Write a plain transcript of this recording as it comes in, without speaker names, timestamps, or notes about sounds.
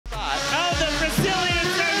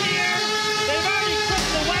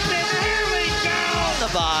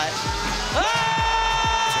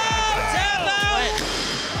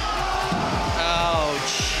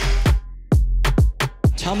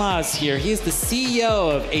Thomaz here. He's the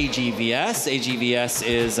CEO of AGVS. AGVS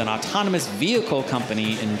is an autonomous vehicle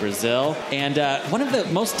company in Brazil. And one of the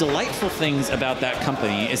most delightful things about that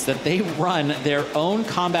company is that they run their own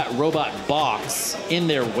combat robot box in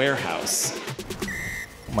their warehouse.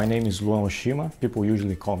 My name is Luan Oshima. People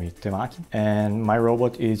usually call me Temaki. And my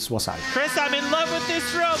robot is Wasabi. Chris, I'm in love with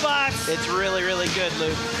this robot. It's really, really good,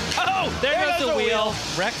 Luke. Oh, there goes the wheel.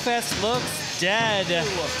 Wreckfest looks dead.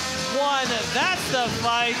 One, that's the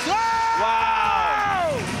fight.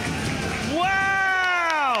 Wow.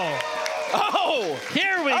 Wow. Oh,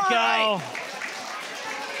 here we go.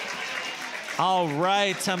 All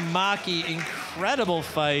right, Temaki, incredible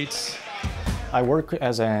fight. I work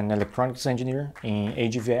as an electronics engineer in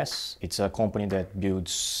AGVS. It's a company that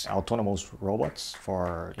builds autonomous robots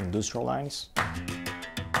for industrial lines.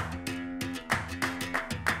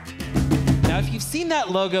 Now, if you've seen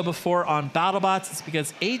that logo before on BattleBots, it's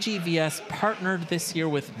because AGVS partnered this year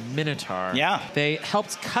with Minotaur. Yeah. They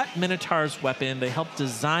helped cut Minotaur's weapon. They helped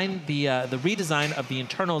design the redesign of the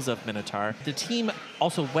internals of Minotaur. The team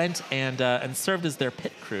also went and served as their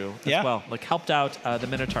pit crew as well, like helped out the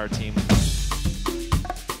Minotaur team.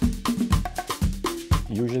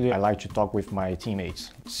 Usually I like to talk with my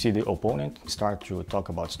teammates, see the opponent, start to talk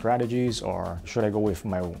about strategies, or should I go with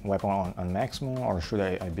my weapon on maximum, or should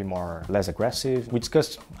I be less aggressive? We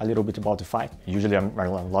discussed a little bit about the fight. Usually I'm a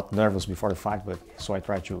lot nervous before the fight, but so I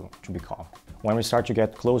try to be calm. When we start to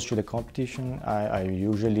get close to the competition, I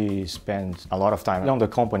usually spend a lot of time on the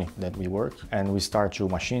company that we work, and we start to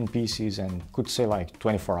machine pieces and could say like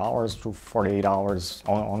 24 hours to 48 hours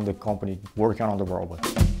on the company working on the robot.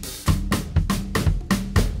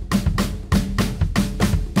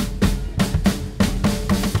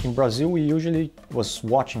 In Brazil, we usually was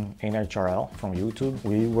watching NHRL from YouTube.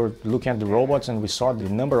 We were looking at the robots and we saw the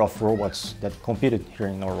number of robots that competed here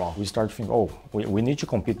in Norway. We started thinking, oh, we need to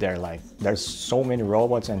compete there. Like, there's so many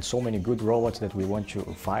robots and so many good robots that we want to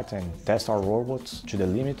fight and test our robots to the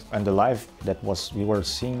limit. And the live that we were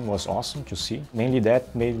seeing was awesome to see. Mainly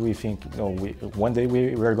that made we think, one day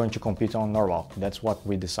we were going to compete on Norway. That's what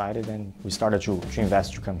we decided, and we started to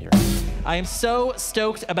invest to come here. I am so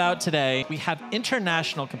stoked about today. We have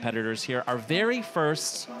international competitors here, our very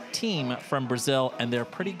first team from Brazil, and they're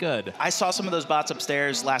pretty good. I saw some of those bots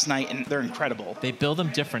upstairs last night, and they're incredible. They build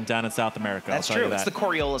them different down in South America. That's I'll tell true. you It's the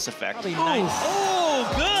Coriolis effect. Nice. Oh,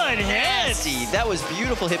 good hit! That was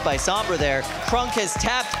beautiful hit by Sombra there. Crunk has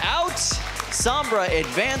tapped out. Sombra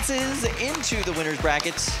advances into the winner's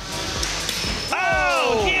bracket.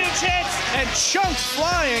 Oh, huge hits! And chunks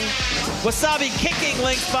flying. Wasabi kicking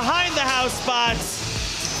Lynx behind the house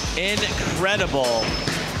spots. Incredible.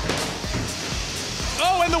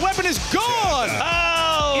 Oh, and the weapon is gone!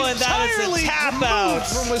 Oh, and that is a tap out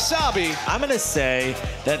from Wasabi. I'm going to say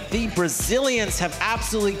that the Brazilians have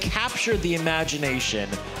absolutely captured the imagination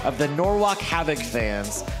of the Norwalk Havoc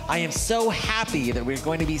fans. I am so happy that we're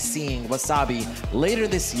going to be seeing Wasabi later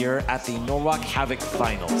this year at the Norwalk Havoc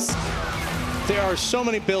Finals. There are so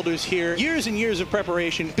many builders here, years and years of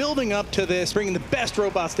preparation, building up to this, bringing the best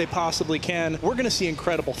robots they possibly can. We're going to see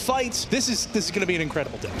incredible fights. This is going to be an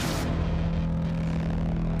incredible day.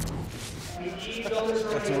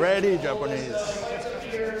 It's ready, Japanese.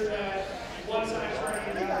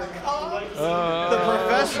 The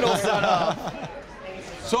professional setup.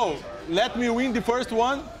 So, let me win the first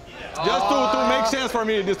one, just to make sense for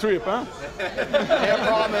me this trip, huh? Can't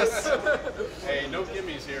promise. Hey, no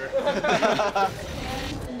gimmies here.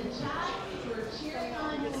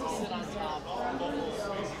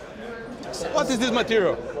 What is this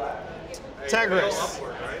material? Tegris.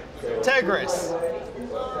 Tegris.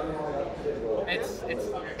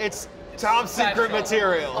 It's top secret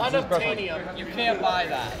material. Unobtainium. You can't buy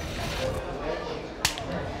that.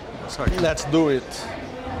 Let's do it.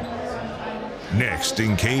 Next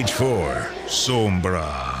in Cage 4,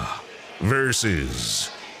 Sombra versus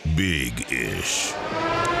Big Ish.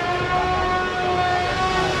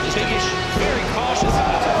 Big Ish very cautious in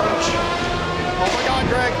his approach. Oh my God,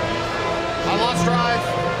 Greg. I lost drive.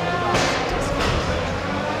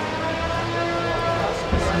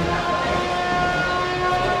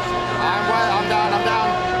 I'm down.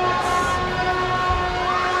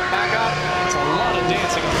 Back up. It's a lot of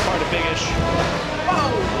dancing on the part of Big Ish. Whoa!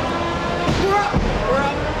 We're up.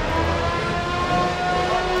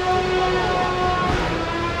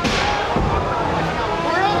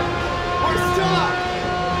 We're still up.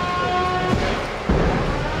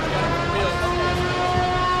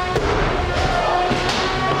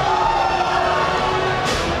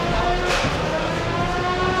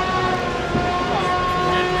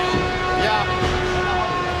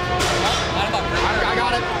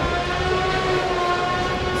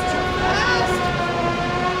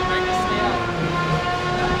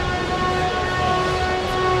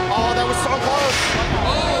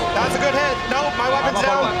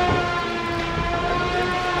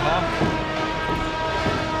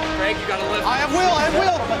 gotta lift. I have will, I have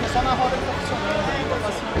will.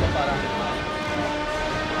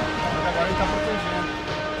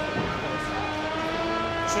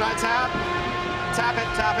 Should I tap? Tap it,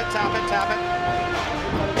 tap it, tap it, tap it.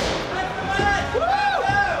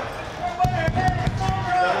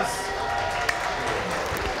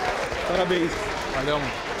 Parabéns. Valeu.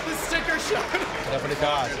 The sticker shot.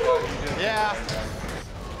 Obrigado. Yeah.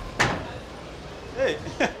 Hey,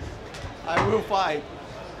 I will fight.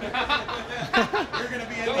 You're gonna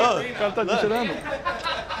be in the arena. O cara tá te tirando.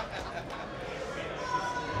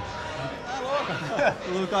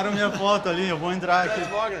 Colocaram minha foto ali, eu vou entrar aqui.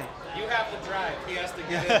 Wagner, you have to drive. He has to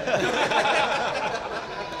get in.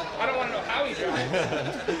 I don't want to know how he drives.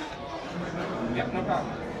 Yep, no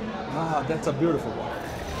problem. Ah, that's a beautiful one.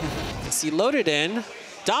 See loaded in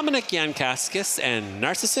Dominic Yankaskis and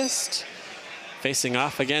Narcissist facing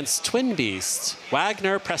off against Twin Beast,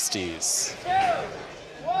 Wagner Prestes.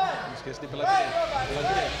 Esqueci de pela direita.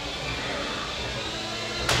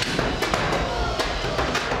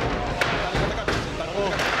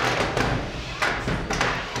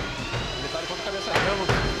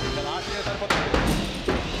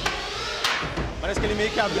 Parece que ele meio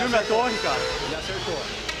que abriu minha torre, cara. Ele acertou.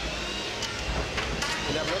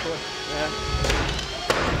 Ele abriu a torre. É.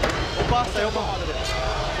 Opa, saiu pra roda dele.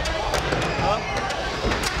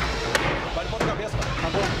 Vai de ponta cabeça, cara. Tá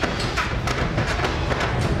bom.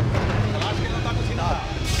 Eu acho que ele não tá conseguindo andar.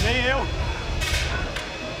 Nem eu.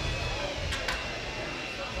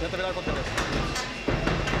 Tenta virar de ponta cabeça.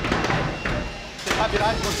 Você vai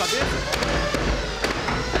virar de ponta cabeça?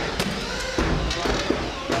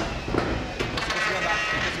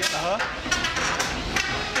 Aham.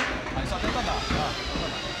 Aí só tenta andar.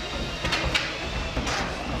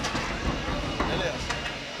 Beleza.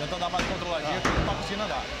 Tenta andar mais controladinho, porque não tá conseguindo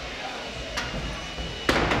andar.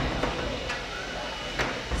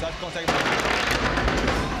 Você acha que consegue pra cima?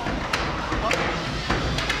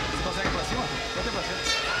 Você consegue pra cima? Tenta ir pra cima.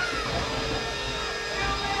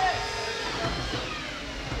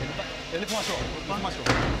 Ele fumachou. Ele fumachou.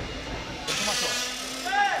 Ele fumachou.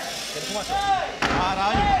 Ele fumachou.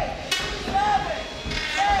 Caralho.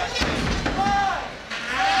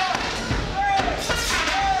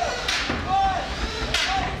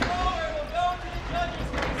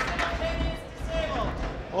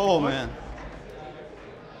 Oh, man.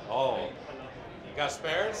 Oh, you got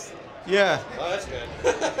spares? Yeah. Oh, that's good.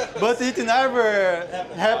 But it never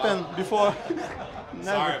happened before. Never.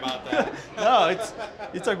 Sorry about that. No,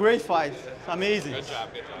 it's a great fight. Amazing. Good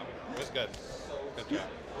job, good job. It was good. Good job.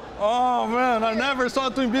 Oh, man, I never saw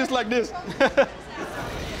Twin Beast like this.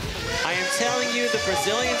 I am telling you, the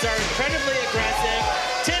Brazilians are incredibly aggressive.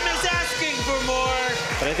 Tim is asking for more.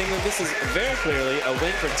 But I think that this is very clearly a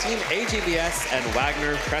win for Team AGVS and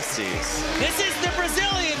Wagner Prestes. This is the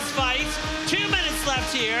Brazilians fight. 2 minutes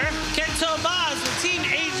left here. Can Thomaz with Team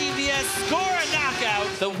AGVS score a knockout?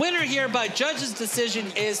 The winner here by judge's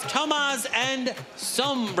decision is Thomaz and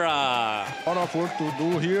Sombra. A lot of work to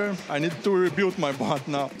do here. I need to rebuild my bot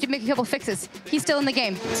now. Should make a couple fixes. He's still in the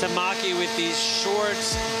game. Temaki with these short,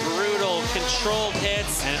 brutal, controlled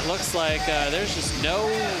hits. And it looks like there's just no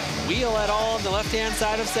wheel at all on the left-hand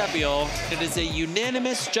side of Sepiol. It is a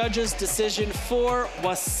unanimous judge's decision for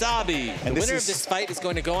Wasabi. And the winner of this fight is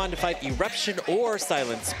going to go on to fight Eruption or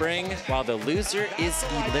Silent Spring, while the loser is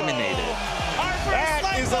eliminated. That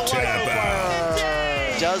is a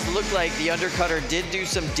Does look like the undercutter did do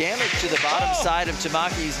some damage to the bottom side of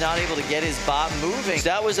Temaki. He's not able to get his bot moving.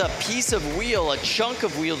 That was a piece of wheel, a chunk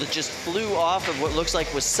of wheel that just flew off of what looks like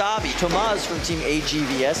Wasabi. Thomaz from Team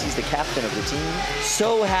AGVS, he's the captain of the team.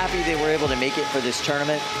 So happy they were able to make it for this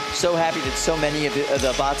tournament. So happy that so many of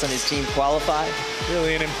the bots on his team qualify.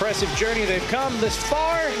 Really an impressive journey they've come this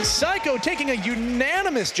far. Psycho taking a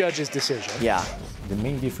unanimous judge's decision. Yeah. The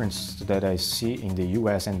main difference that I see in the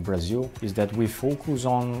US and Brazil is that we focus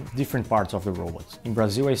on different parts of the robot. In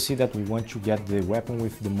Brazil, I see that we want to get the weapon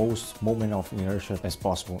with the most moment of inertia as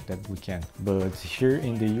possible that we can. But here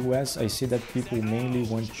in the US, I see that people mainly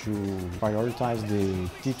want to prioritize the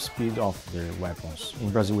tip speed of their weapons.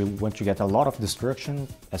 In Brazil, we want to get a lot of destruction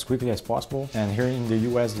as quickly as possible. And here in the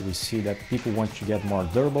US, we see that people want to get more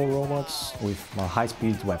durable robots with more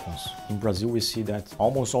high-speed weapons. In Brazil, we see that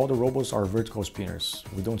almost all the robots are vertical spinners.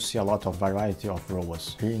 We don't see a lot of variety of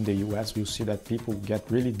robots. Here in the US, you see that people get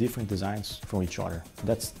really different designs from each other.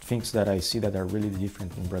 That's things that I see that are really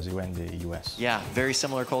different in Brazil and the US. Yeah, very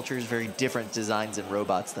similar cultures, very different designs and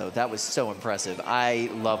robots though. That was so impressive.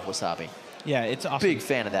 I love Wasabi. Yeah, it's awesome. Big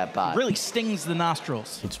fan of that bot. Really stings the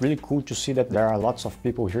nostrils. It's really cool to see that there are lots of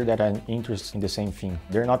people here that are interested in the same thing.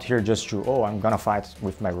 They're not here just to, oh, I'm gonna fight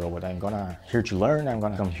with my robot. I'm gonna here to learn. I'm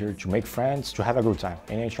gonna come here to make friends, to have a good time.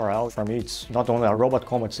 NHRL, for me, it's not only a robot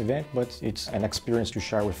combats event, but it's an experience to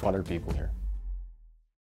share with other people here.